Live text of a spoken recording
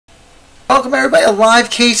Welcome everybody, a live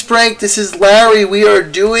case break. This is Larry. We are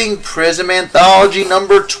doing Prizm Anthology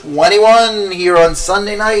number 21 here on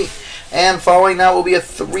Sunday night. And following that will be a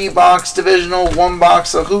 3-box divisional, 1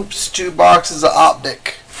 box of hoops, 2 boxes of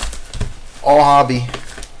optic. All hobby.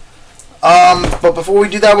 But before we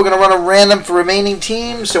do that, we're going to run a random for remaining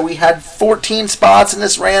teams. So we had 14 spots in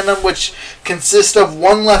this random, which consists of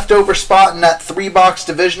 1 leftover spot in that 3-box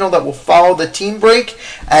divisional that will follow the team break.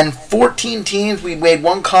 And 14 teams. We made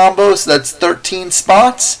 1 combo, so that's 13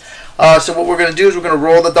 spots. So what we're going to do is we're going to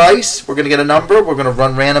roll the dice. We're going to get a number. We're going to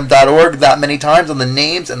run random.org that many times on the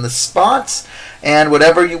names and the spots. And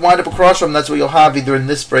whatever you wind up across from, that's what you'll have either in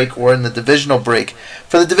this break or in the divisional break.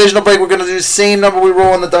 For the divisional break, we're going to do the same number we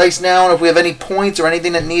roll on the dice now. And if we have any points or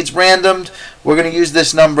anything that needs randomed, we're going to use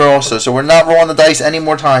this number also. So we're not rolling the dice any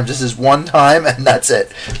more times. This is 1 time, and that's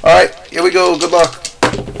it. All right, here we go. Good luck.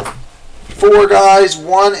 4 guys,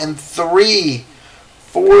 1 and 3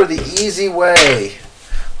 for the easy way.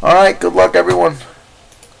 All right, good luck, everyone.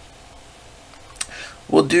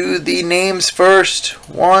 We'll do the names first.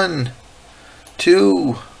 1,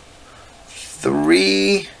 2,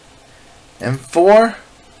 3, and 4.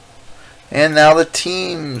 And now the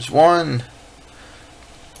teams. 1,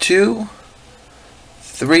 2,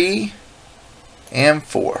 3, and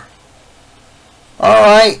 4.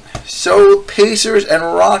 Alright, so Pacers and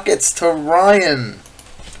Rockets to Ryan.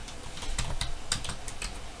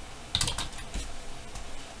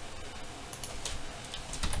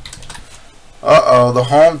 Uh-oh, the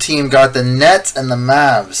home team got the Nets and the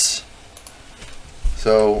Mavs.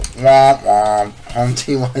 So, womp womp. Home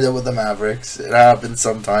team wind up with the Mavericks. It happens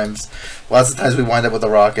sometimes. Lots of times we wind up with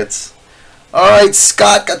the Rockets. Alright,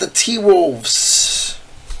 Scott got the T-Wolves.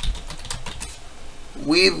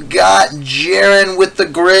 We've got Jaron with the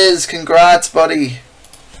Grizz. Congrats, buddy.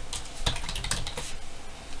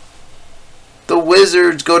 The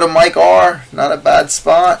Wizards go to Mike R. Not a bad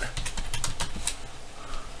spot.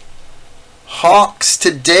 Hawks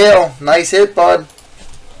to Dale. Nice hit, bud.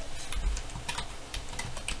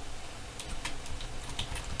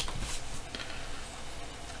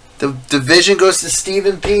 The division goes to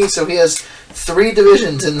Stephen P. So he has 3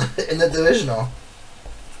 divisions in the divisional.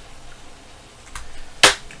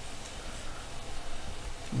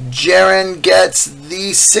 Jaron gets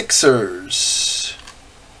the Sixers.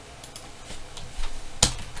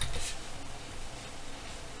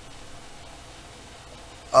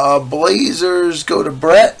 Blazers go to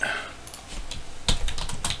Brett.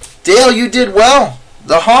 Dale, you did well.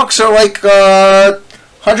 The Hawks are like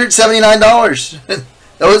 $179.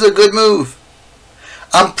 That was a good move.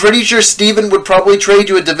 I'm pretty sure Steven would probably trade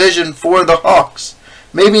you a division for the Hawks.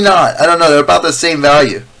 Maybe not. I don't know. They're about the same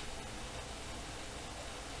value.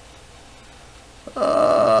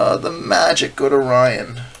 The Magic go to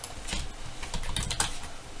Ryan.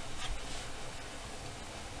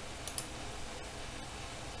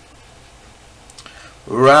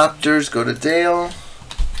 Raptors go to Dale.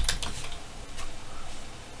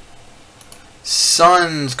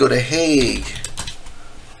 Suns go to Haig.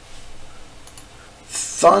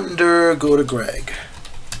 Thunder go to Greg.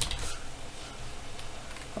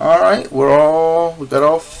 Alright, we got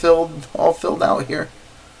all filled out here.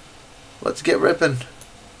 Let's get ripping.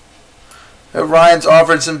 Ryan's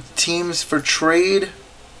offered some teams for trade.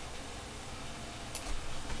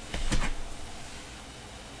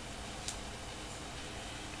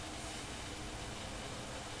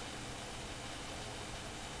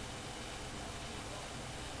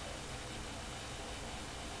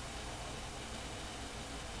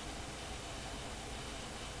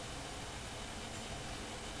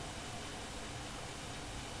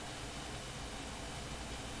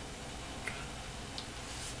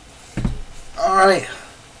 Alright,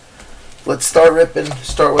 let's start ripping.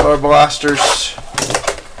 Start with our blasters.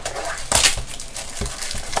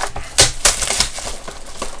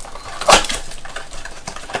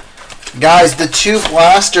 Guys, the 2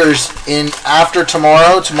 blasters in after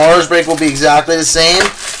tomorrow. Tomorrow's break will be exactly the same,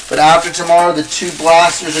 but after tomorrow, the 2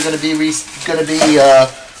 blasters are going to be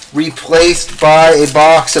replaced by a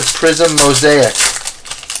box of Prizm Mosaic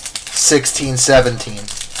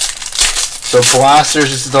 16-17. So blasters,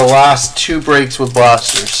 this is the last 2 breaks with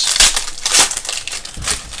blasters.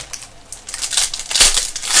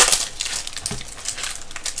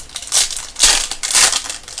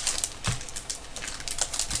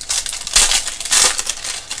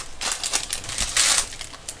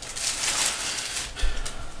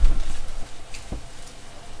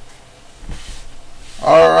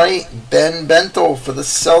 Alright, Ben Bentel for the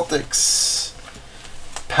Celtics.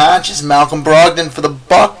 Patch is Malcolm Brogdon for the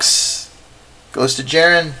Bucks. Goes to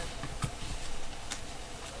Jaron.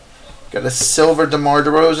 Got a silver DeMar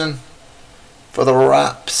DeRozan. for the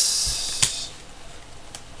Raps.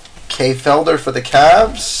 K. Felder for the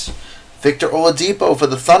Cavs. Victor Oladipo for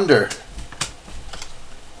the Thunder.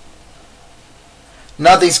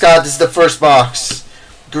 Nothing, Scott. This is the first box.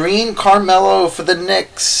 Green Carmelo for the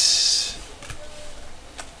Knicks.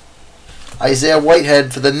 Isaiah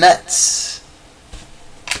Whitehead for the Nets.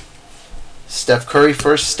 Steph Curry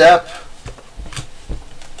first step.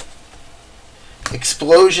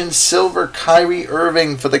 Explosion Silver Kyrie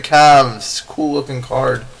Irving for the Cavs. Cool looking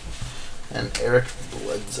card. And Eric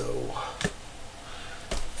Bledsoe.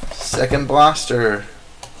 Second blaster.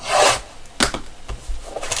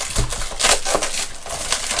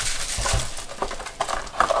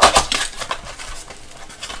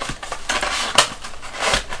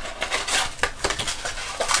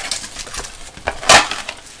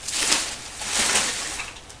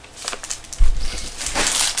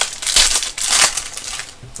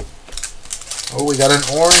 Oh, we got an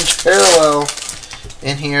orange parallel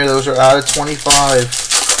in here. Those are out of 25.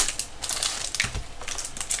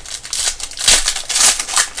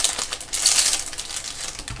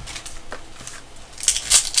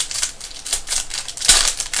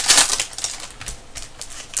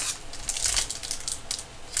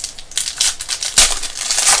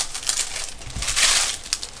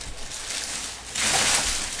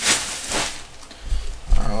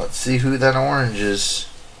 Let's see who that orange is.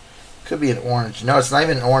 Could be an orange. No, it's not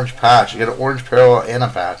even an orange patch. You get an orange parallel and a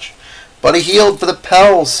patch. Buddy Hield for the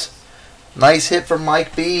Pels. Nice hit from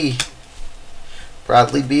Mike B.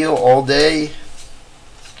 Bradley Beal all day.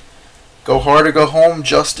 Go hard or go home.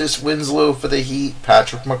 Justice Winslow for the Heat.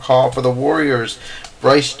 Patrick McCaw for the Warriors.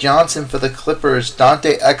 Bryce Johnson for the Clippers.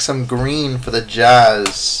 Dante Exum Green for the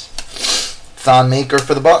Jazz. Thon Maker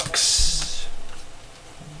for the Bucks.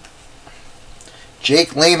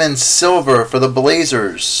 Jake Layman Silver for the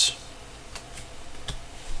Blazers.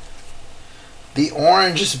 The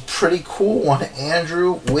orange is a pretty cool one.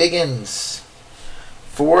 Andrew Wiggins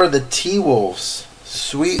for the T-Wolves.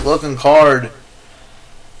 Sweet looking card.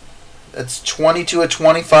 That's 22 of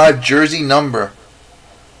 25 jersey number.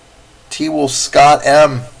 T-Wolves Scott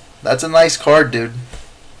M. That's a nice card, dude.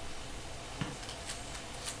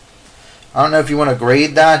 I don't know if you want to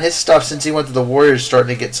grade that. His stuff since he went to the Warriors is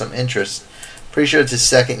starting to get some interest. Pretty sure it's his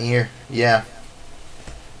second year. Yeah.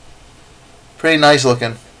 Pretty nice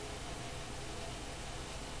looking.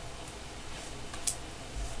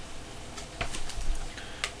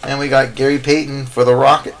 And we got Gary Payton for the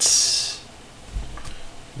Rockets.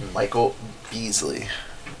 Michael Beasley.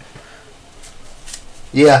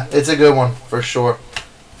 Yeah, it's a good one for sure.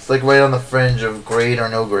 It's like right on the fringe of grade or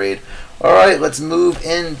no grade. Alright, let's move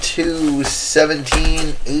into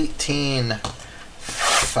 17-18.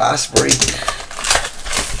 Fast break.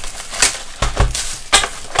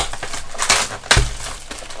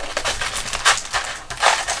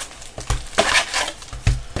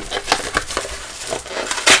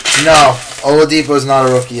 No, Oladipo's not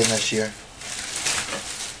a rookie in this year.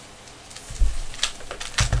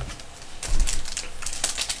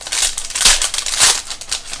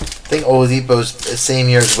 I think Oladipo's the same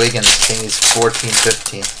year as Wiggins. I think he's 14,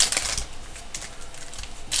 15.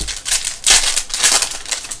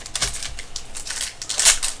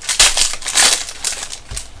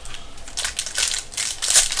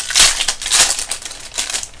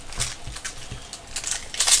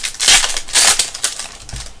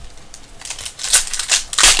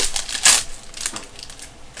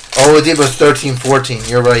 Oladipo's 13, 14.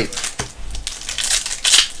 You're right.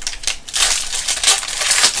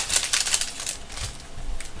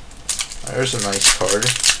 There's a nice card.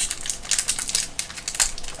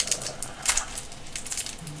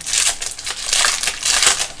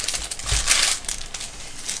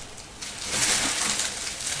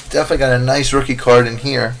 Definitely got a nice rookie card in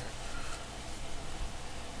here.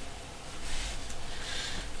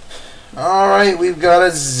 Alright, we've got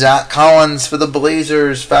a Zach Collins for the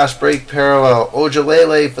Blazers. Fast break parallel.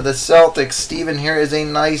 Ojelele for the Celtics. Steven, here is a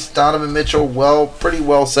nice Donovan Mitchell. Pretty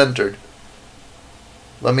well centered.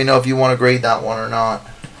 Let me know if you want to grade that one or not.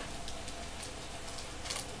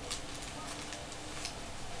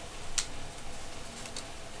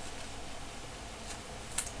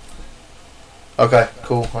 Okay,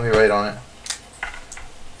 cool. Let me write on it.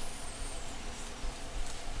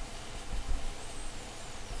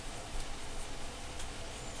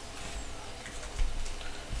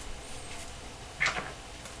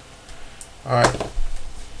 All right.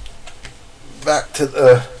 Back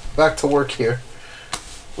to work here.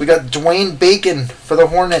 We got Dwayne Bacon for the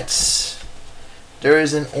Hornets. There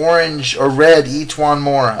is an orange or red Etuan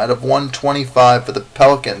Moore out of 125 for the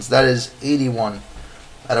Pelicans. That is 81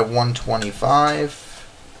 out of 125.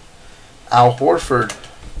 Al Horford.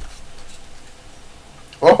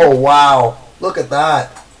 Oh, wow. Look at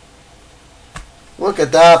that. Look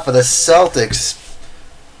at that for the Celtics.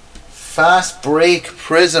 Fast break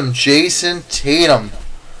Prizm Jason Tatum.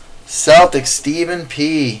 Celtics Stephen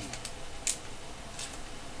P.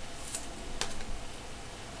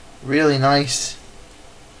 Really nice.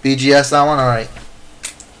 BGS that one? Alright.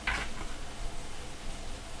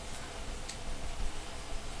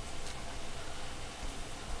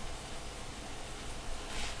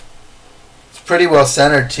 It's pretty well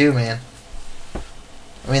centered too, man.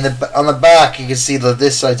 I mean, on the back you can see that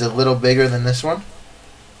this side's a little bigger than this one.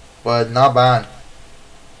 But not bad.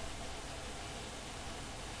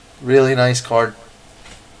 Really nice card.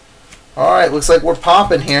 Alright, looks like we're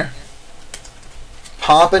popping here.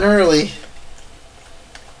 Popping early.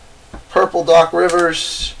 Purple Doc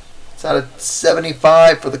Rivers. It's out of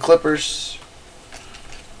 75 for the Clippers.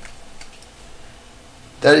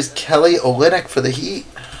 That is Kelly Olynyk for the Heat.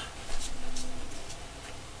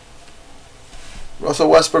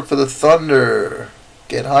 Russell Westbrook for the Thunder.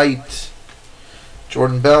 Get hyped.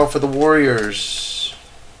 Jordan Bell for the Warriors.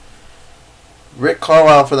 Rick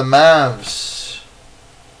Carlisle for the Mavs.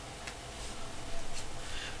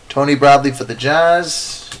 Tony Bradley for the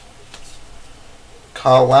Jazz.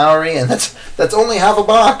 Kyle Lowry, and that's only half a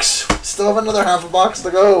box. Still have another half a box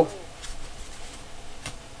to go.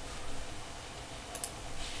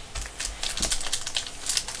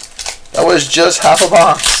 That was just half a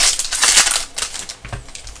box.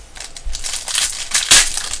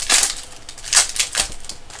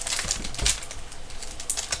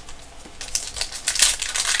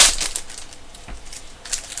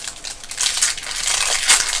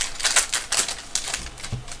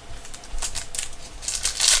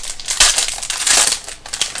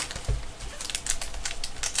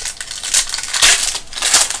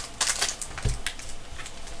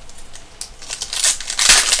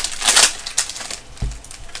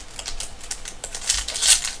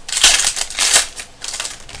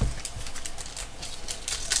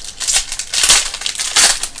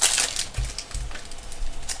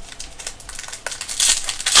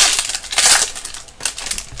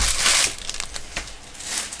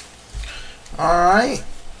 Alright,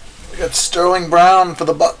 we got Sterling Brown for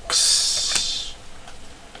the Bucks.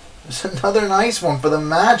 There's another nice one for the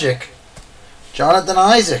Magic. Jonathan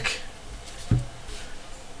Isaac.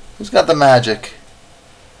 Who's got the Magic?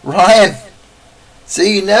 Ryan.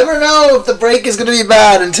 See, you never know if the break is going to be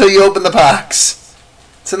bad until you open the packs.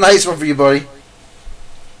 It's a nice one for you, buddy.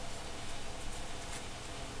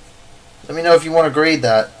 Let me know if you want to grade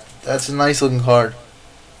that. That's a nice looking card.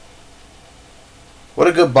 What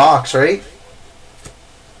a good box, right?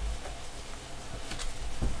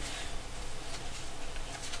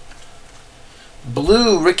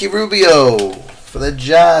 Blue, Ricky Rubio. For the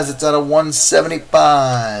Jazz, it's out of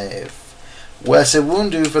 175. Wes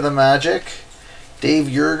Iwundu for the Magic. Dave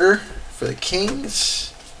Yerger for the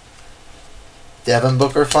Kings. Devin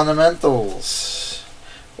Booker Fundamentals.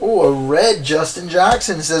 Oh, a red Justin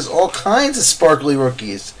Jackson. It says all kinds of sparkly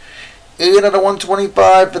rookies. 8 out of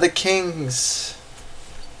 125 for the Kings.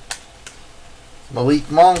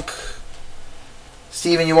 Malik Monk.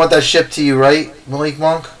 Steven, you want that shipped to you, right? Malik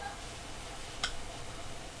Monk?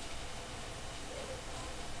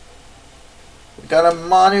 We got a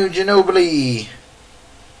Manu Ginobili.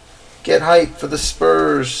 Get hype for the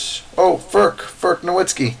Spurs. Oh, Ferk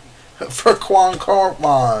Nowitzki. Furquan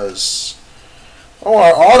Korkmaz. Oh,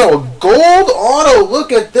 our auto. A gold auto.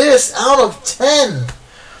 Look at this. Out of 10.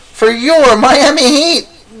 For your Miami Heat.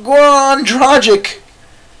 Goran Dragic.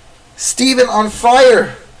 Steven on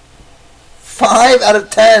fire. 5 out of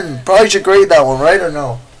 10. Probably should grade that one, right? Or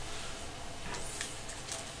no?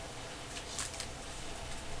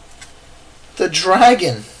 The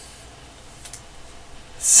Dragon.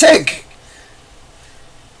 Sick.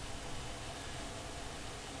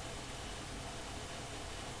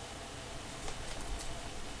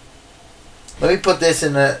 Let me put this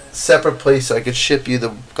in a separate place so I could ship you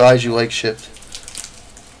the guys you like shipped.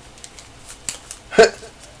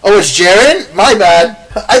 Oh, it's Jaren? My bad.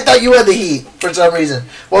 I thought you had the Heat for some reason.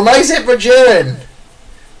 Well, nice hit for Jaren.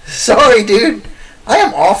 Sorry, dude. I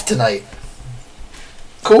am off tonight.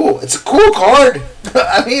 Cool. It's a cool card.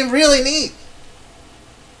 I mean, really neat.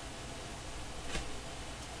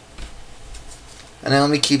 And then let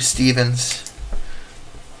me keep Stevens.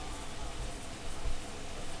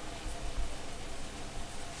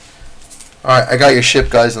 Alright, I got your ship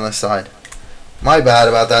guys on the side. My bad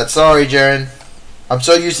about that. Sorry, Jaren. I'm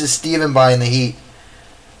so used to Steven buying the Heat.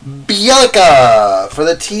 Bielka for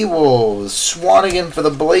the T-Wolves. Swanigan for the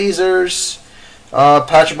Blazers.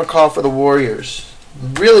 Patrick McCaw for the Warriors.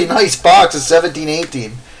 Really nice box of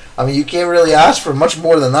 17-18. I mean, you can't really ask for much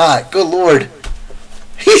more than that. Good Lord.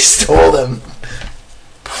 He stole them.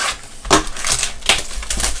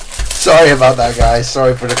 Sorry about that, guys.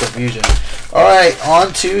 Sorry for the confusion. Alright,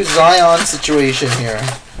 on to Zion situation here.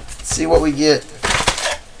 Let's see what we get.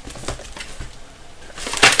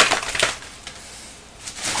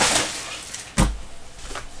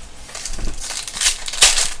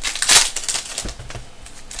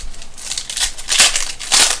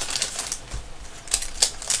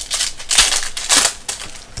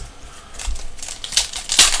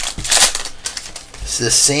 The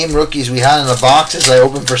same rookies we had in the boxes I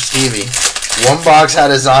opened for Stevie. One box had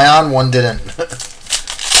a Zion, one didn't.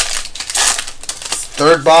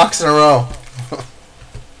 Third box in a row.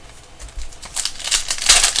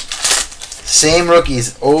 Same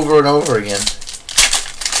rookies over and over again.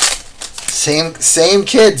 Same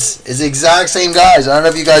kids. It's the exact same guys. I don't know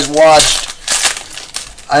if you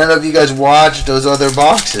guys watched those other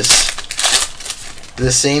boxes.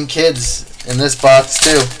 The same kids in this box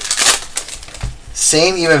too.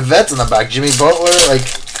 Same, even vets on the back. Jimmy Butler, like,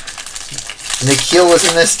 Nikhil was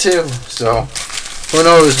in this too. So, who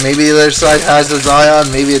knows? Maybe the other side has the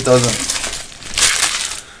Zion, maybe it doesn't.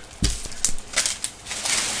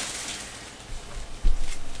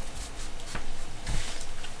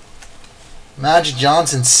 Magic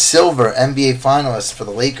Johnson, silver, NBA finalist for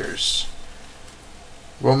the Lakers.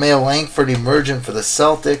 Romeo Langford, emergent for the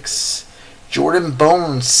Celtics. Jordan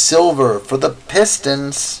Bones, silver for the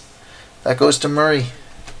Pistons. That goes to Murray.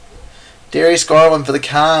 Darius Garland for the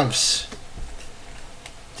Cavs.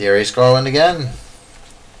 Darius Garland again.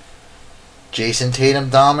 Jason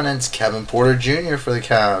Tatum dominance. Kevin Porter Jr. for the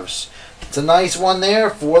Cavs. It's a nice one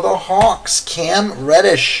there for the Hawks. Cam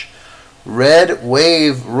Reddish. Red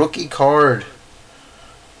Wave rookie card.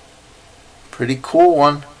 Pretty cool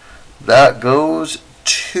one. That goes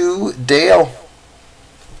to Dale.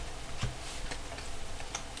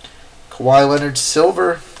 Kawhi Leonard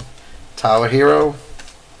silver. Tyler Hero,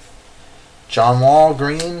 John Wall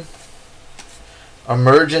green,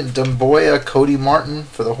 emergent Dumboya, Cody Martin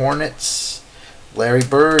for the Hornets, Larry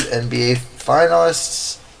Bird NBA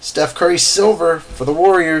finalists, Steph Curry silver for the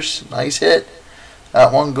Warriors, nice hit.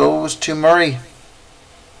 That one goes to Murray.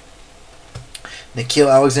 Nickeil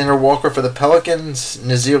Alexander-Walker for the Pelicans,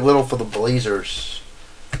 Nazir Little for the Blazers.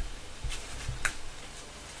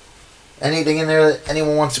 Anything in there that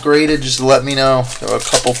anyone wants graded, just let me know. There are a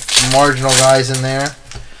couple marginal guys in there.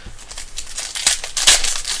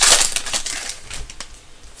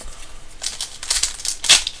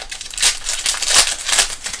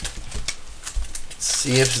 Let's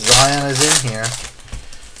see if Zion is in here.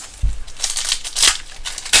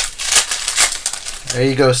 There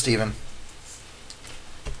you go, Steven.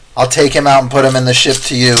 I'll take him out and put him in the ship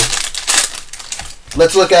to you.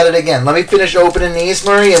 Let's look at it again. Let me finish opening these,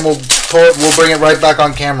 Murray, and we'll bring it right back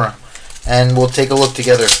on camera, and we'll take a look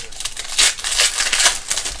together.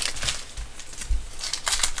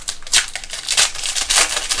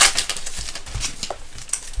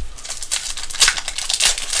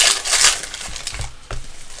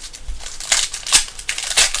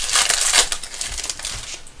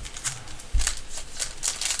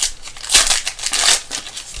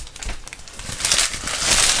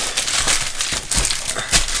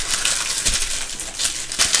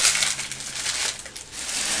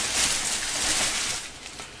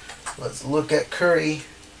 Let's look at Curry.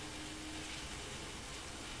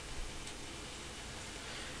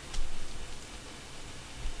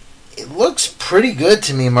 It looks pretty good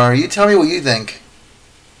to me, Murray. You tell me what you think.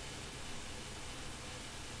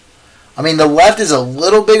 I mean, the left is a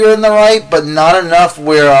little bigger than the right, but not enough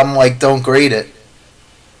where I'm like, don't grade it.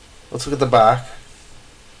 Let's look at the back.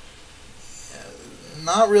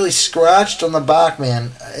 Not really scratched on the back,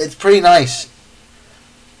 man. It's pretty nice.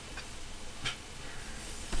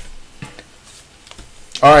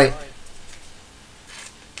 All right.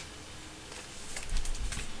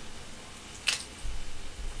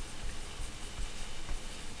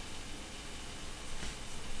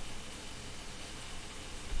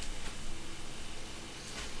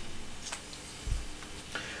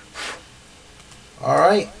 All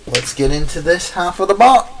right, let's get into this half of the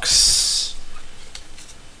box.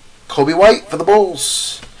 Kobe White for the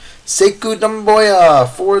Bulls. Sekou Doumbouya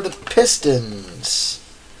for the Pistons.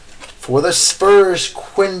 For the Spurs,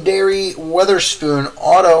 Quindary Weatherspoon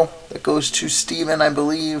auto. That goes to Steven, I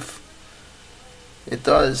believe. It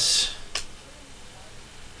does.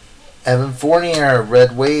 Evan Fournier,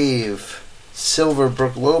 Red Wave. Silver,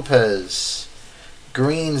 Brook Lopez.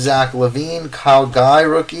 Green, Zach LaVine. Kyle Guy,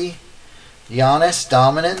 rookie. Giannis,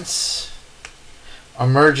 Dominance.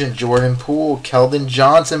 Emergent Jordan Poole. Keldon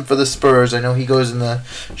Johnson for the Spurs. I know he goes in the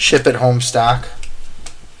ship at home stack.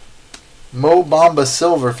 Mo Bamba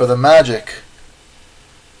Silver for the Magic.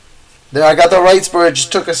 There, I got the right Spur. It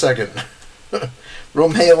just took a second.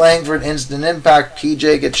 Romeo Langford Instant Impact.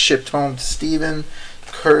 PJ gets shipped home to Steven.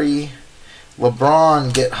 Curry.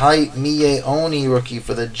 LeBron get hype. Mie Oni rookie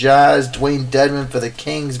for the Jazz. Dwayne Dedman for the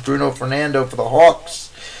Kings. Bruno Fernando for the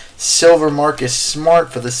Hawks. Silver Marcus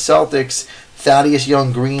Smart for the Celtics. Thaddeus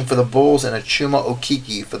Young Green for the Bulls. And Achuma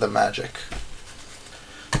Okiki for the Magic.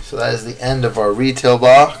 So that is the end of our retail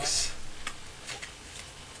box.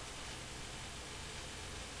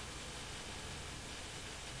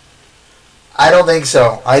 I don't think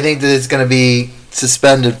so. I think that it's going to be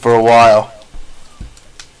suspended for a while.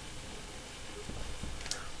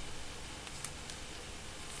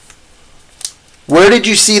 Where did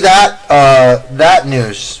you see that that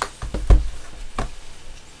news?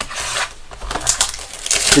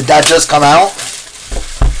 Did that just come out?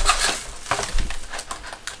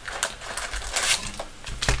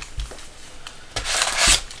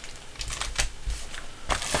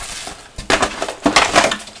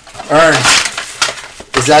 Ernst.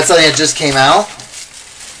 Is that something that just came out?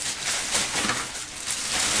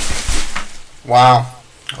 Wow.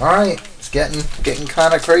 Alright. It's getting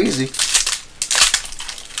kind of crazy.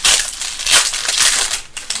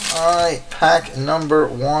 Alright. Pack number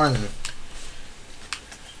 1.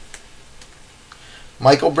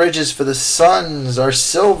 Michael Bridges for the Suns are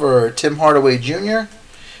silver. Tim Hardaway Jr.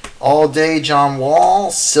 All Day John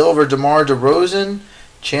Wall. Silver DeMar DeRozan.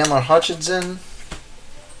 Chandler Hutchinson.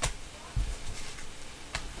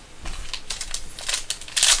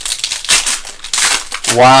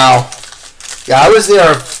 Wow. Yeah, I was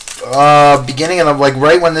there beginning of, like,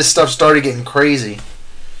 right when this stuff started getting crazy.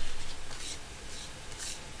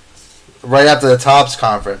 Right after the Topps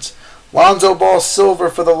conference. Lonzo Ball Silver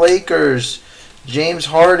for the Lakers. James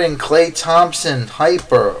Harden, Klay Thompson,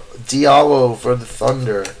 Hyper, Diallo for the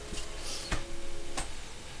Thunder.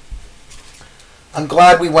 I'm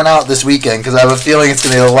glad we went out this weekend because I have a feeling it's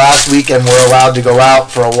going to be the last weekend we're allowed to go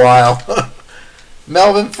out for a while.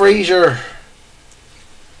 Melvin Frazier.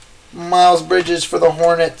 Miles Bridges for the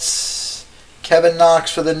Hornets. Kevin Knox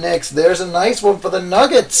for the Knicks. There's a nice one for the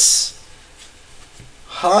Nuggets.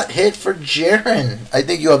 Hot hit for Jaren. I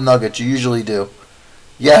think you have Nuggets. You usually do.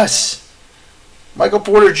 Yes. Michael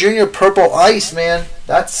Porter Jr. Purple Ice, man.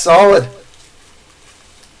 That's solid.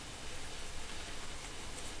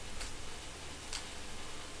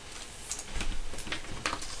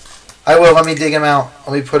 I will. Let me dig him out.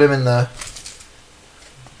 Let me put him in the...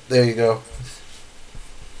 There you go.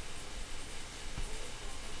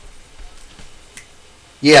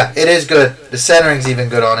 Yeah, it is good. The centering's even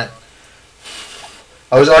good on it.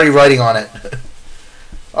 I was already writing on it.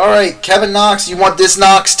 Alright, Kevin Knox. You want this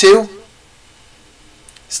Knox too?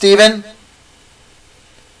 Steven?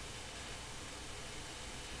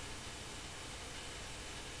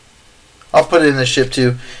 I'll put it in the ship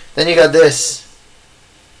too. Then you got this.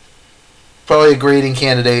 Probably a grading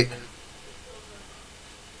candidate.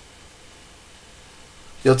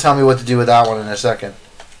 You'll tell me what to do with that one in a second.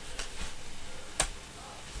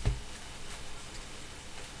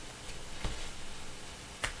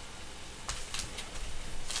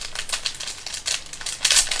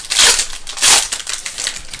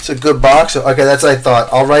 It's a good box. Okay, that's what I thought.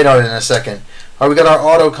 I'll write on it in a second. All right, we got our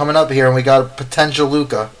auto coming up here, and we got a potential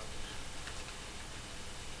Luka.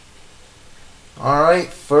 All right,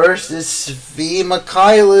 first is Svi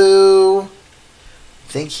Mykhailiuk. I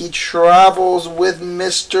think he travels with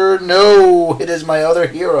Mr. No, it is my other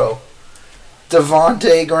hero,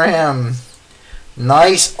 Devontae Graham.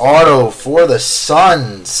 Nice auto for the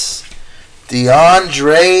Suns,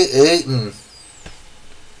 DeAndre Ayton.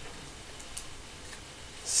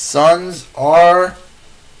 Suns are...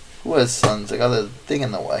 Who has Suns? I got a thing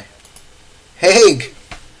in the way. Haig!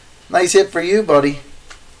 Nice hit for you, buddy.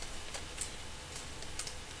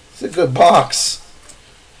 It's a good box.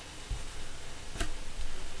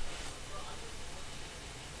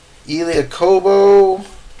 Elia Kobo.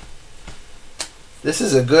 This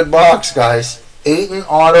is a good box, guys. Ayton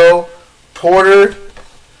auto. Porter.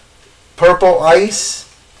 Purple Ice.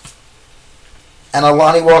 And a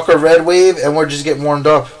Lonnie Walker Red Wave. And we're just getting warmed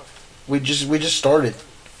up. We just started.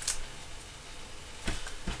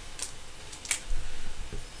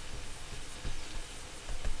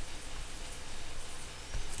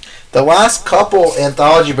 The last couple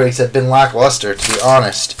anthology breaks have been lackluster, to be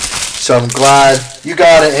honest. So I'm glad you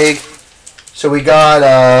got it, Egg. So we got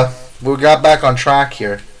back on track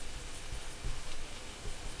here.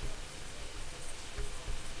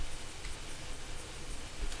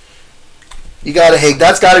 You got to Hig.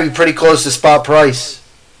 That's got to be pretty close to spot price.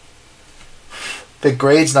 The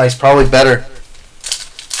grade's nice. Probably better.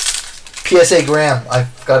 PSA Graham.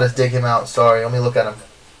 I've got to dig him out. Sorry. Let me look at him.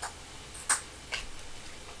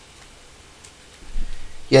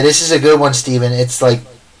 Yeah, this is a good one, Steven. It's like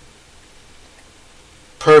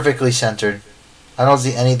perfectly centered. I don't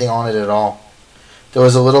see anything on it at all. There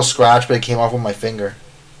was a little scratch, but it came off with my finger.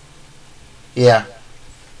 Yeah.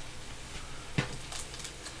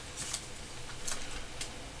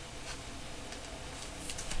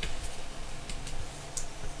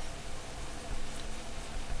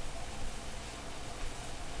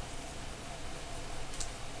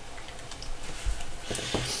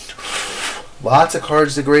 Lots of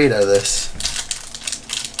cards to grade out of this.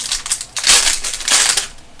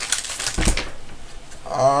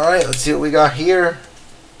 Alright, let's see what we got here.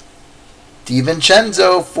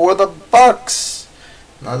 DiVincenzo for the Bucks.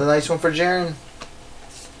 Another nice one for Jaron.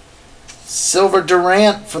 Silver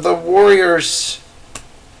Durant for the Warriors.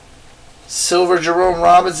 Silver Jerome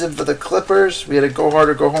Robinson for the Clippers. We had a go hard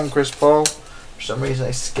or go home Chris Paul. For some reason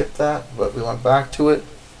I skipped that, but we went back to it.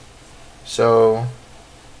 So,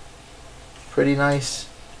 pretty nice.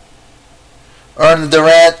 The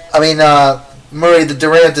Durant, Murray, the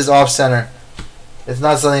Durant is off center. It's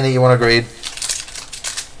not something that you want to grade.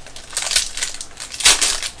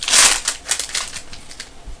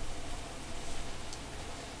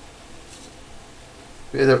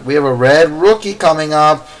 We have a red rookie coming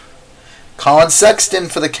up. Colin Sexton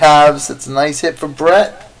for the Cavs. That's a nice hit for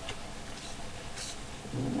Brett.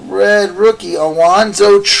 Red rookie.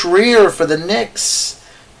 Alonzo Trier for the Knicks.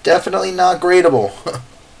 Definitely not gradable.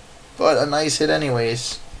 But a nice hit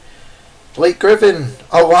anyways. Blake Griffin.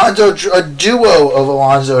 A duo of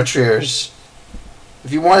Alonzo Triers.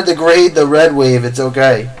 If you wanted to grade the red wave, it's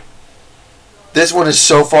okay. This one is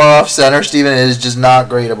so far off center, Steven, it is just not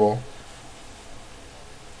gradable.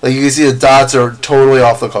 Like you can see the dots are totally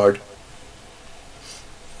off the card.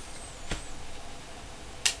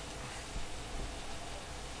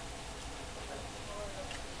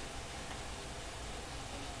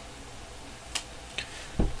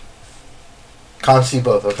 Can't see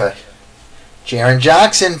both, okay. Jaren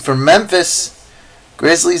Jackson for Memphis.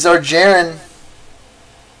 Grizzlies are Jaren.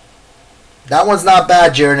 That one's not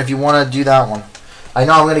bad, Jaren, if you want to do that one. I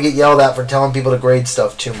know I'm going to get yelled at for telling people to grade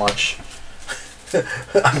stuff too much.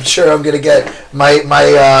 I'm sure I'm going to get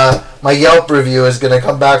my Yelp review is going to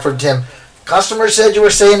come back from Tim. Customer said you were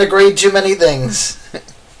saying to grade too many things.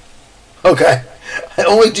 Okay. I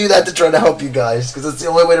only do that to try to help you guys because it's the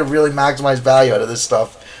only way to really maximize value out of this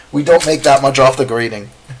stuff. We don't make that much off the grading.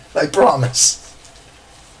 I promise.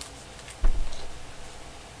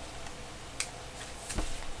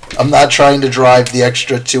 I'm not trying to drive the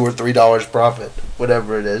extra $2 or $3 profit,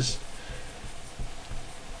 whatever it is.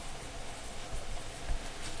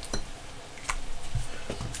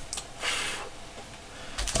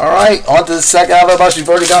 Alright, on to the second half of the box. We've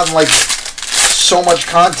already gotten like so much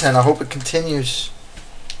content. I hope it continues.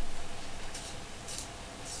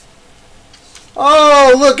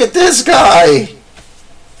 Oh, look at this guy.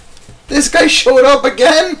 This guy showed up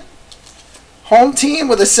again. Home team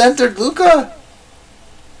with a centered Luka.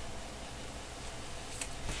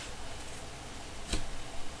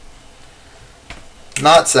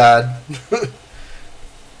 Not sad.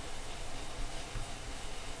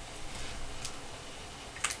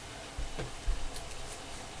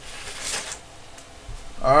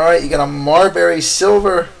 Alright, you got a Marbury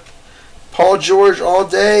Silver. Paul George all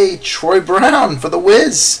day. Troy Brown for the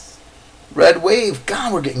Wiz. Red Wave.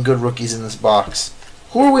 God, we're getting good rookies in this box.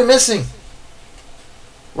 Who are we missing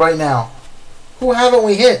right now? Who haven't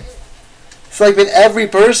we hit? It's like been every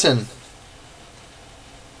person.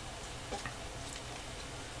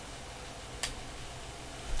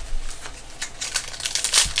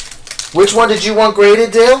 Which one did you want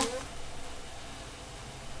graded, Dale?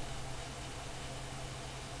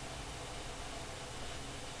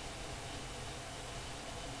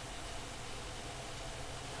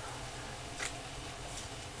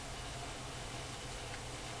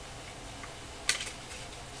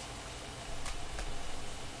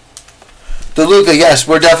 The Luka, yes,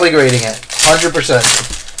 we're definitely grading it.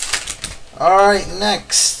 100%. Alright,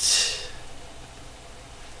 next.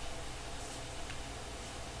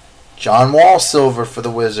 John Wall Silver for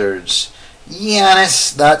the Wizards.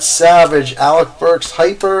 Giannis, that's Savage. Alec Burks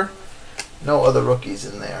Hyper. No other rookies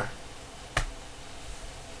in there.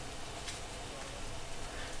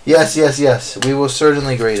 Yes, yes, yes. We will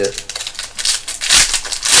certainly grade it.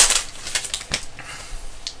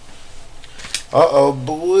 Uh-oh,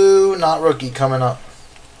 blue, not rookie coming up.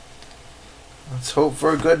 Let's hope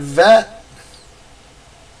for a good vet.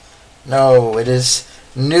 No, it is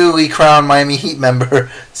newly crowned Miami Heat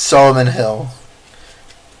member Solomon Hill.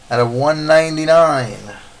 Out of 199.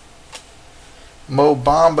 Mo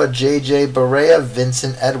Bamba, J.J. Barea,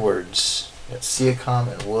 Vincent Edwards. Got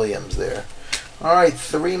Siakam and Williams there. All right,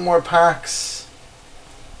 3 more packs.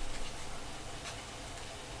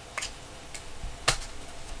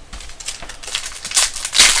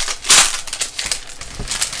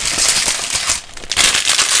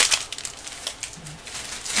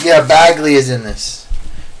 Yeah, Bagley is in this.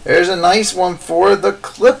 There's a nice one for the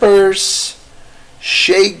Clippers.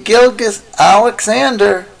 Shea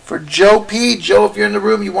Gilgeous-Alexander for Joe P. Joe, if you're in the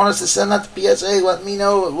room, you want us to send that to PSA, let me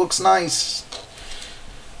know. It looks nice.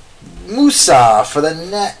 Musa for the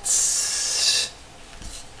Nets.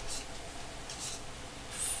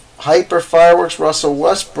 Hyper Fireworks, Russell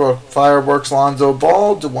Westbrook. Fireworks, Lonzo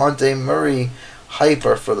Ball. DeJounte Murray.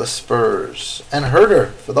 Hyper for the Spurs. And Herter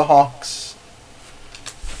for the Hawks.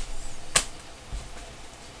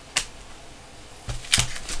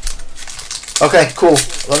 Okay, cool.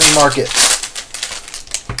 Let me mark it.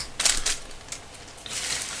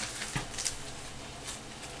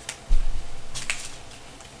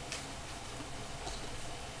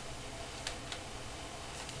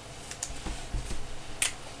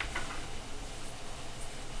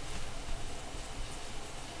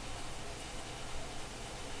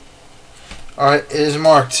 All right, it is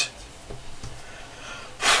marked.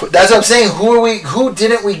 That's what I'm saying. Who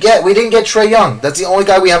didn't we get? We didn't get Trae Young. That's the only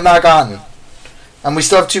guy we have not gotten. And we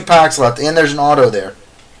still have 2 packs left. And there's an auto there.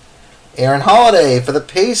 Aaron Holiday for the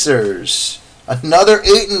Pacers. Another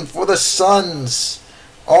Ayton for the Suns.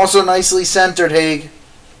 Also nicely centered, Haig.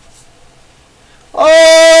 Oh,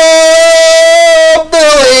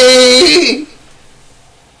 Billy!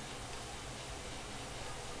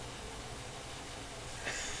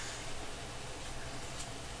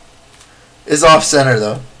 Is off center,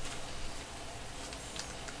 though.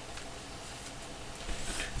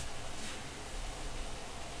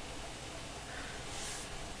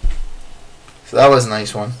 So that was a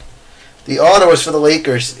nice one. The auto is for the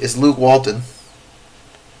Lakers is Luke Walton.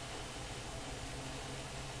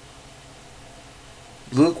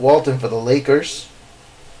 Luke Walton for the Lakers.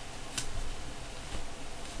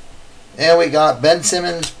 And we got Ben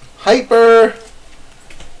Simmons, Hyper.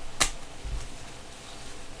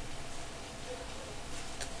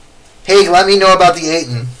 Hey, let me know about the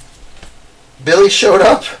Ayton. Billy showed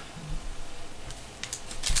up.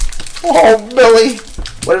 Oh, Billy.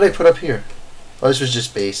 What did I put up here? Oh, this was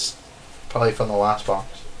just base. Probably from the last box.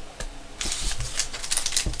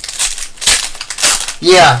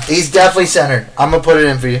 Yeah, he's definitely centered. I'm going to put it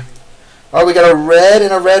in for you. All right, we got a red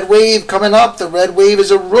and a red wave coming up. The red wave is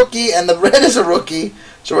a rookie, and the red is a rookie.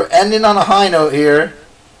 So we're ending on a high note here.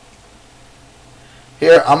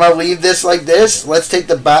 Here, I'm going to leave this like this. Let's take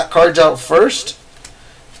the back cards out first.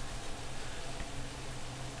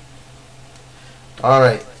 All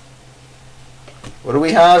right. What do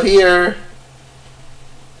we have here?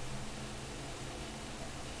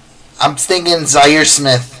 I'm thinking Zaire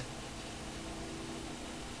Smith.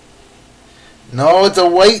 No, it's a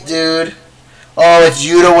white dude. Oh, it's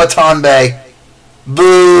Yuta Watanabe.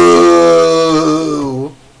 Boo!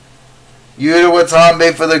 Yuta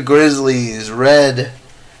Watanabe for the Grizzlies. Red.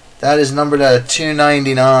 That is numbered at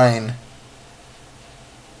 299.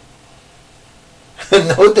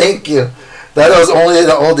 No, thank you. That was only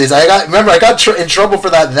the oldies. Remember, I got in trouble for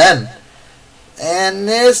that then. And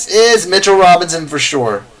this is Mitchell Robinson for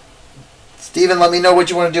sure. Steven, let me know what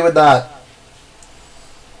you want to do with that.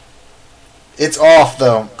 It's off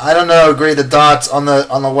though. I don't know. Agree. The dots on the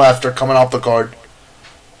left are coming off the card.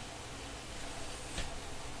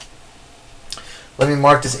 Let me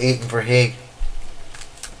mark this Ayton for Haig.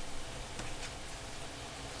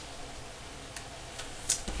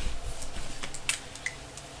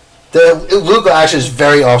 The Luka actually is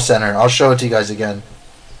very off center. I'll show it to you guys again.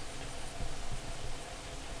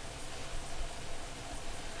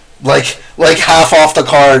 Like half off the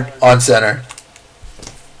card on center.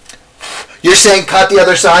 You're saying cut the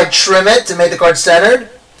other side, trim it to make the card centered?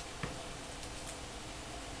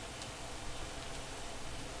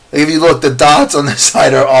 If you look, the dots on this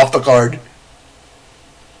side are off the card.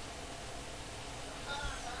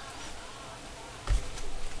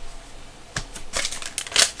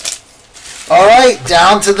 All right,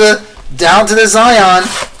 down to the Zion.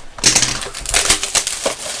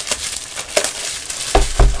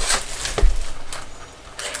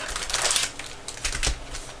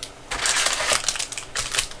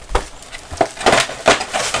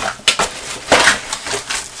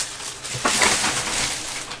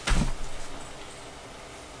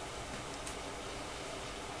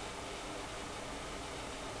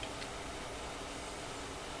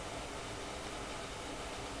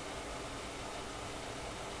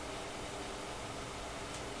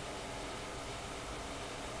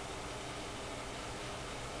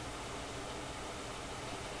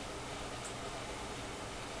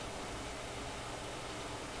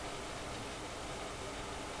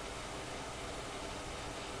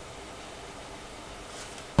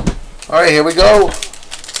 All right, here we go.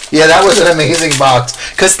 Yeah, that was an amazing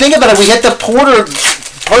box. Because think about it, we hit the Porter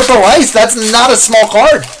Purple Ice. That's not a small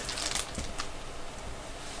card.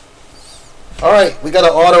 All right, we got an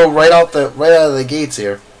auto right out of the gates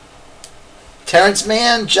here. Terrence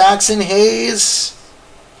Mann, Jackson Hayes,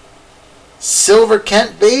 Silver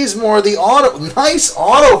Kent Bazemore, the auto. Nice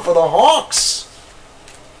auto for the Hawks.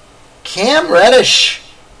 Cam Reddish.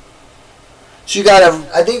 So you got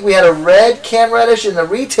I think we had a red Cam Reddish in the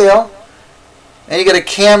retail. And you got a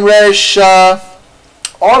Cam Reddish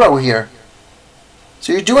auto here.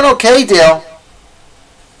 So you're doing okay, Dale.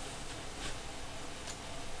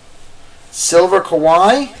 Silver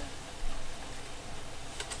Kawhi.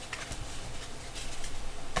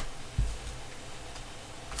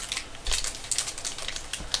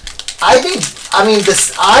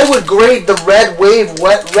 I would grade the Red Wave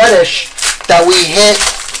Reddish that we hit.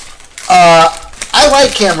 I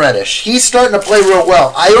like Cam Reddish. He's starting to play real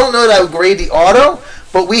well. I don't know that I would grade the auto,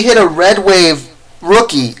 but we hit a Red Wave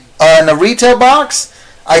rookie in the retail box.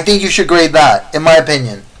 I think you should grade that, in my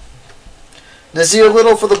opinion. Nasir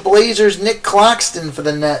Little for the Blazers. Nick Claxton for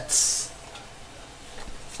the Nets.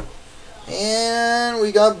 And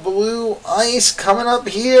we got Blue Ice coming up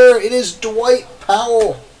here. It is Dwight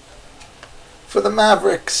Powell for the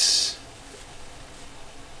Mavericks.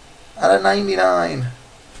 Out of 99.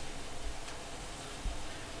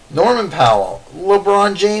 Norman Powell.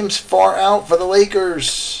 LeBron James far out for the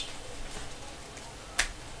Lakers.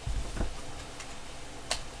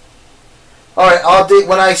 Alright,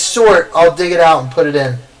 when I sort, I'll dig it out and put it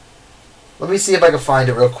in. Let me see if I can find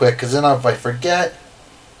it real quick, because then if I forget.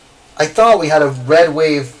 I thought we had a Red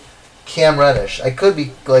Wave Cam Reddish. I could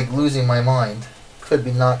be like losing my mind. Could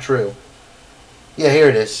be not true. Yeah, here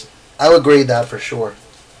it is. I would grade that for sure.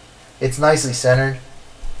 It's nicely centered.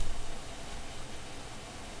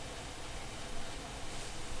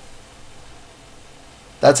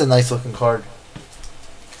 That's a nice looking card.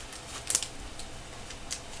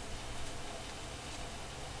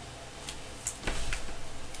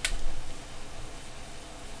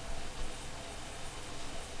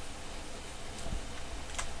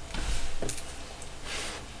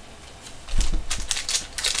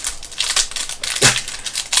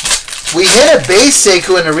 We hit a base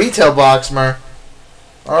Sekou in the retail box, Mer.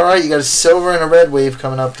 Alright, you got a silver and a red wave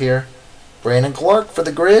coming up here. Brandon Clark for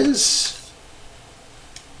the Grizz.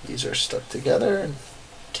 These are stuck together.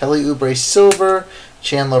 Kelly Oubre silver.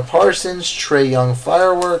 Chandler Parsons. Trae Young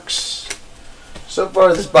fireworks. So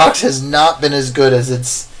far, this box has not been as good as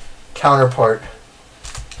its counterpart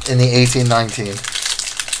in the 18-19.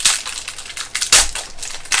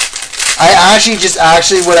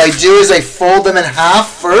 What I do is I fold them in half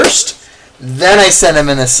first. Then I send them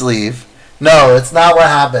in a sleeve. No, it's not what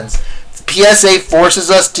happens. PSA forces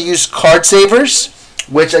us to use card savers,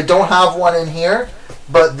 which I don't have one in here,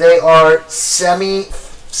 but they are semi-rigid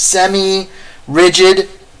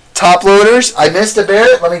top loaders. I missed a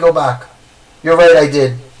Barrett. Let me go back. You're right, I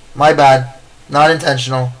did. My bad. Not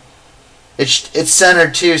intentional. It's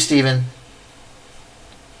centered too, Steven.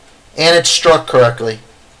 And it's struck correctly.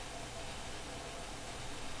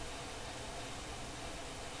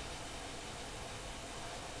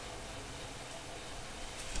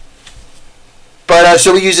 But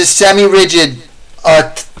so we use a semi-rigid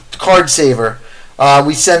card saver.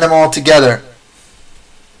 We send them all together.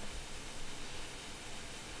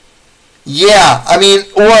 Yeah,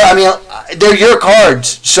 they're your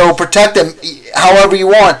cards, so protect them however you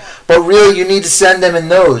want. But really, you need to send them in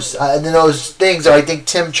those. And then those things, I think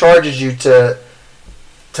Tim charges you to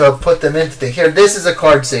put them into things. Here, this is a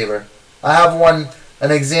card saver. I have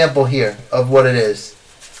an example here of what it is.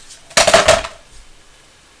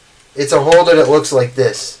 It's a holder that looks like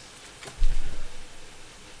this.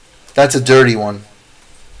 That's a dirty one.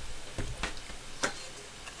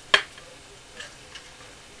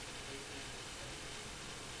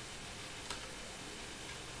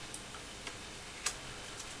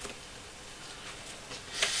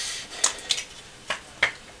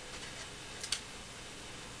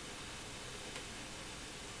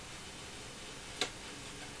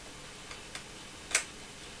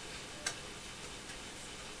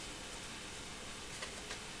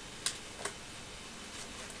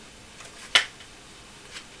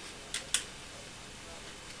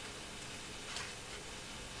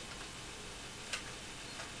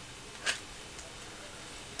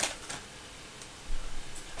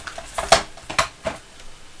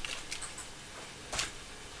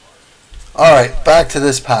 Alright, back to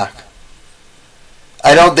this pack.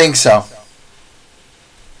 I don't think so.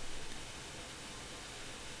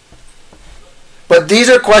 But these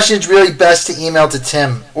are questions really best to email to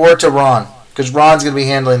Tim or to Ron. because Ron's going to be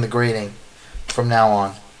handling the grading from now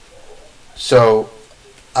on. So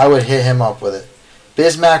I would hit him up with it.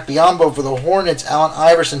 Bismack Biyombo for the Hornets. Allen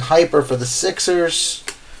Iverson Hyper for the Sixers.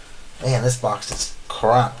 Man, this box is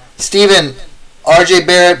crap. Steven, RJ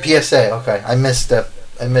Barrett PSA. Okay, I missed that.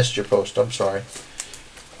 I missed your post. I'm sorry.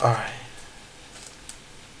 All right.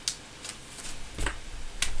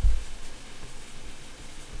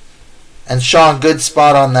 And Sean, good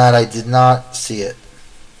spot on that. I did not see it.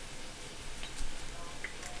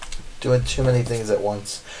 Doing too many things at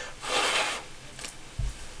once.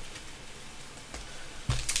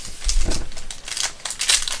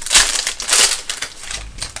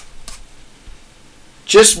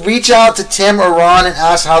 Just reach out to Tim or Ron and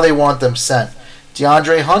ask how they want them sent.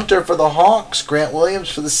 DeAndre Hunter for the Hawks. Grant Williams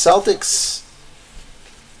for the Celtics.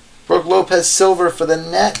 Brook Lopez Silver for the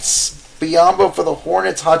Nets. Biyombo for the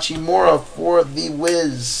Hornets. Hachimura for the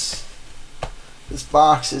Wiz. This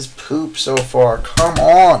box is poop so far. Come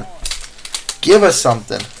on. Give us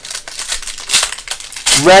something.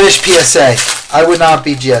 Reddish PSA. I would not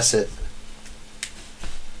BGS it.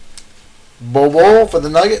 Bobo for the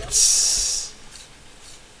Nuggets.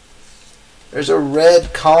 There's a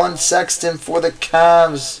red Colin Sexton for the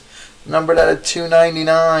Cavs. Numbered out of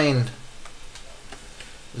 299.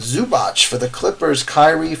 Zubac for the Clippers.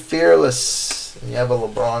 Kyrie Fearless. And you have a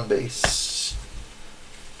LeBron base.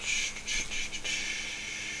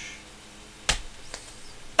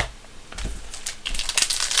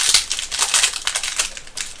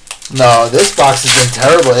 No, this box has been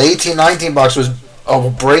terrible. The 18-19 box was a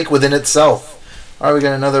break within itself. Alright, we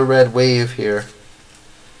got another red wave here.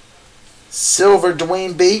 Silver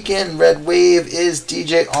Dwayne Bacon. Red wave is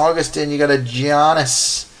DJ Augustin. You got a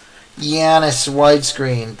Giannis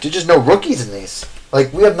widescreen. There's just no rookies in these.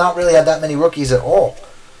 Like, we have not really had that many rookies at all.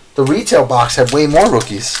 The retail box had way more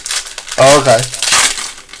rookies. Oh, okay.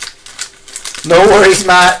 No worries,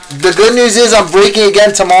 Matt. The good news is I'm breaking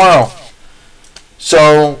again tomorrow.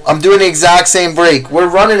 So, I'm doing the exact same break. We're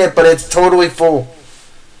running it, but it's totally full.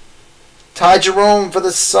 Ty Jerome for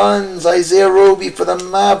the Suns. Isaiah Roby for the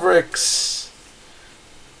Mavericks.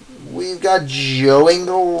 We've got Joe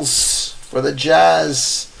Ingles for the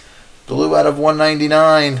Jazz. Blue out of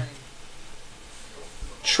 199.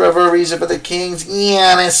 Trevor Ariza for the Kings.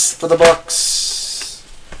 Giannis for the Bucks.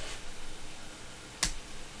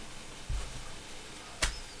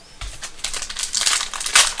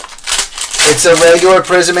 It's a regular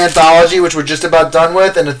Prizm Anthology, which we're just about done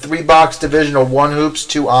with, and a 3-box divisional. 1 hoops,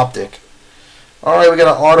 2 optic. Alright, we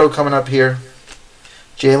got an auto coming up here.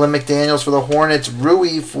 Jalen McDaniels for the Hornets.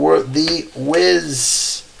 Rui for the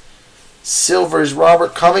Wiz. Silvers,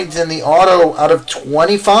 Robert Covington, the auto out of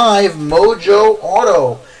 25. Mojo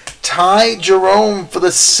auto. Ty Jerome for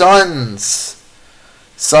the Suns.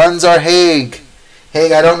 Suns are Haig.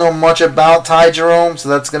 Haig, I don't know much about Ty Jerome, so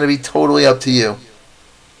that's going to be totally up to you.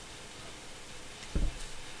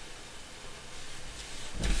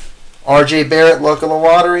 RJ Barrett, luck of the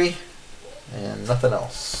lottery. And nothing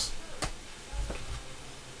else.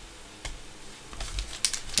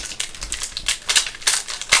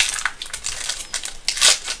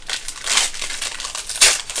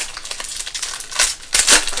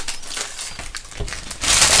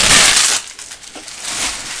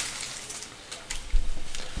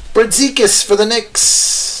 Brazikis for the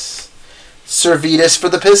Knicks. Servetus for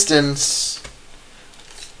the Pistons.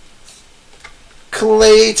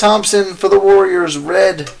 Klay Thompson for the Warriors.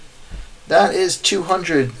 Red. That is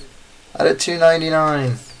 200 out of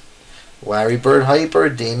 299. Larry Bird Hyper.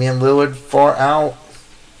 Damian Lillard far out.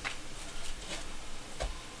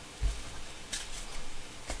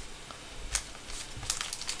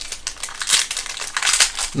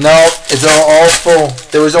 No, it's all full.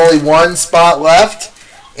 There was only one spot left,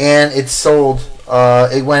 and it sold.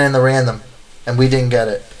 It went in the random, and we didn't get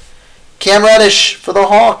it. Cam Reddish for the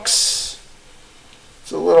Hawks.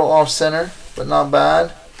 It's a little off-center, but not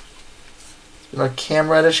bad. It's been a Cam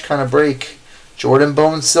Reddish kind of break. Jordan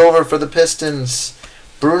Bone Silver for the Pistons.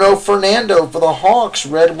 Bruno Fernando for the Hawks.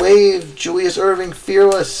 Red Wave. Julius Erving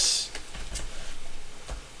Fearless.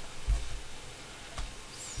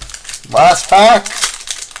 Last pack.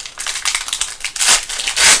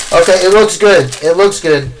 Okay, it looks good. It looks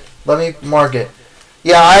good. Let me mark it.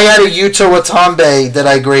 Yeah, I had a Yuta Watanabe that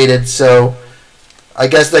I graded, so I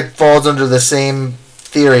guess that falls under the same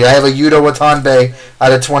theory. I have a Yuta Watanabe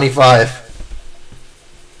out of 25.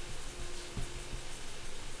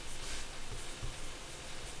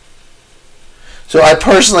 So I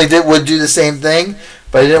personally would do the same thing,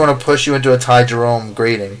 but I didn't want to push you into a Ty Jerome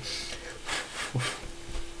grading.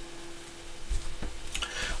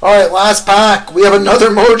 Alright, last pack. We have another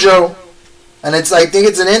Mojo. And I think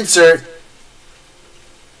it's an insert.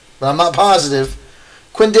 but I'm not positive.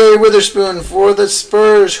 Quinday Witherspoon for the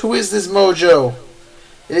Spurs. Who is this mojo?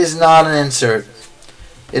 It is not an insert.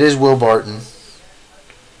 It is Will Barton.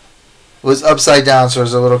 It was upside down, so it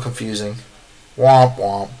was a little confusing. Womp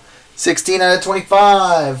womp. 16 out of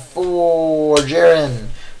 25 for Jaron.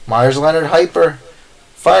 Myers Leonard Hyper.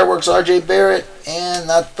 Fireworks RJ Barrett. And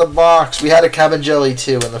not the box. We had a Cabangeli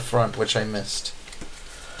too in the front, which I missed.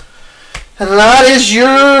 And that is your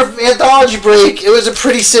anthology break. It was a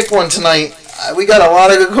pretty sick one tonight. We got a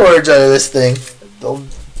lot of good cards out of this thing.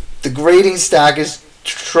 The grading stack is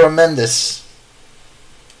tremendous.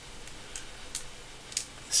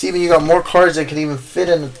 Steven, you got more cards that can even fit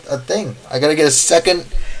in a thing. I gotta get a second.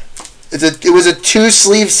 It was a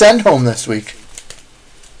 2-sleeve send home this week.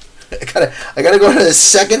 I gotta go to the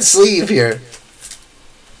second sleeve here.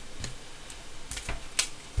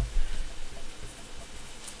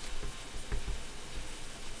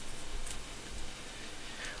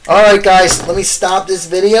 Alright guys, let me stop this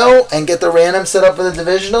video and get the random set up for the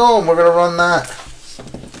divisional, and we're gonna run that.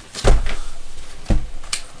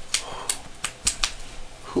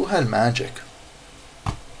 Who had Magic?